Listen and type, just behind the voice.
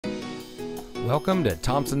Welcome to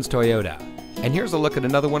Thompsons Toyota, and here's a look at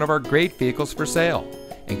another one of our great vehicles for sale,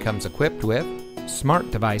 and comes equipped with smart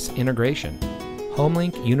device integration,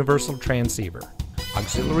 HomeLink universal transceiver,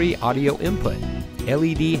 auxiliary audio input,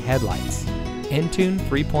 LED headlights, Entune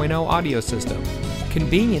 3.0 audio system,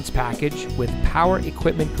 convenience package with power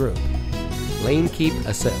equipment group, lane keep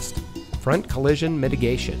assist, front collision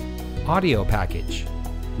mitigation, audio package,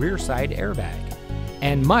 rear side airbag,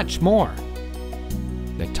 and much more.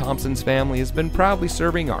 The Thompsons family has been proudly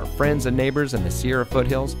serving our friends and neighbors in the Sierra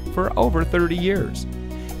foothills for over 30 years.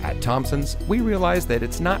 At Thompsons, we realize that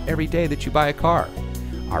it's not every day that you buy a car.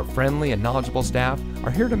 Our friendly and knowledgeable staff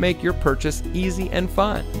are here to make your purchase easy and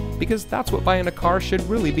fun, because that's what buying a car should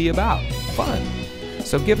really be about, fun.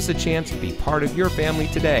 So give us a chance to be part of your family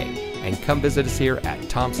today and come visit us here at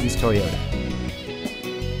Thompsons Toyota.